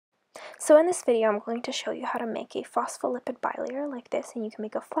So in this video, I'm going to show you how to make a phospholipid bilayer like this, and you can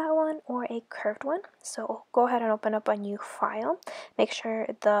make a flat one or a curved one. So go ahead and open up a new file. Make sure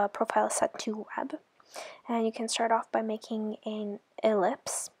the profile is set to web. And you can start off by making an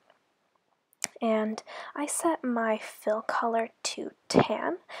ellipse. And I set my fill color to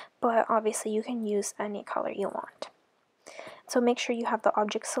tan, but obviously you can use any color you want. So make sure you have the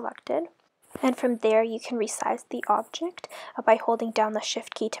object selected. And from there, you can resize the object by holding down the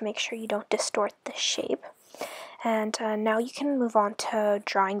shift key to make sure you don't distort the shape. And now you can move on to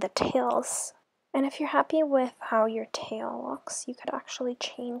drawing the tails. And if you're happy with how your tail looks, you could actually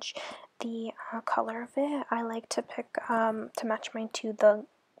change the color of it. I like to pick to match mine to the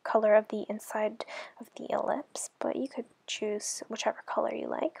color of the inside of the ellipse, but you could choose whichever color you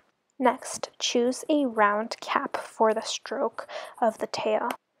like. Next, choose a round cap for the stroke of the tail.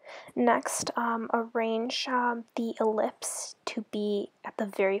 Next, arrange the ellipse to be at the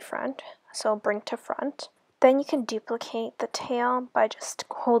very front, so bring to front. Then you can duplicate the tail by just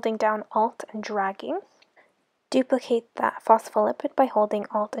holding down Alt and dragging. Duplicate that phospholipid by holding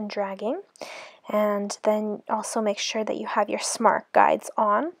Alt and dragging. And then also make sure that you have your smart guides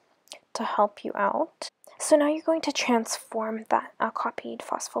on to help you out. So now you're going to transform that copied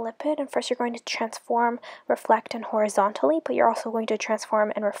phospholipid, and first you're going to transform, reflect, and horizontally, but you're also going to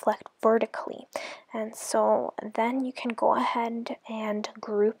transform and reflect vertically. And so then you can go ahead and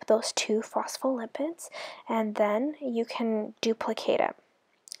group those two phospholipids, and then you can duplicate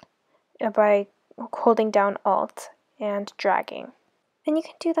it by holding down Alt and dragging. And you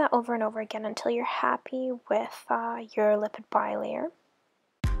can do that over and over again until you're happy with your lipid bilayer.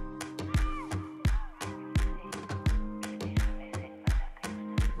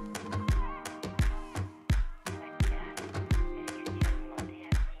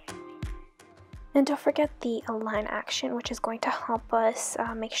 And don't forget the align action, which is going to help us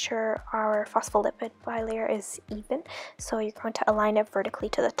make sure our phospholipid bilayer is even. So you're going to align it vertically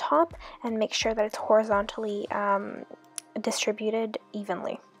to the top and make sure that it's horizontally distributed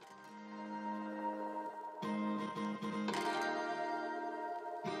evenly.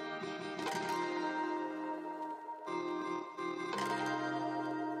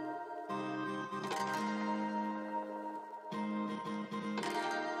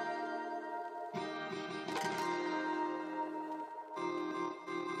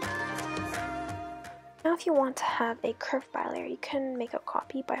 Now if you want to have a curved bilayer, you can make a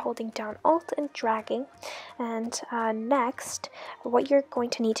copy by holding down Alt and dragging. And next, what you're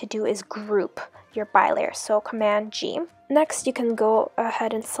going to need to do is group your bilayer, so Command G. Next, you can go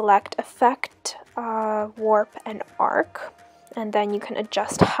ahead and select Effect, Warp, and Arc, and then you can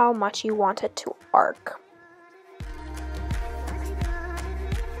adjust how much you want it to arc.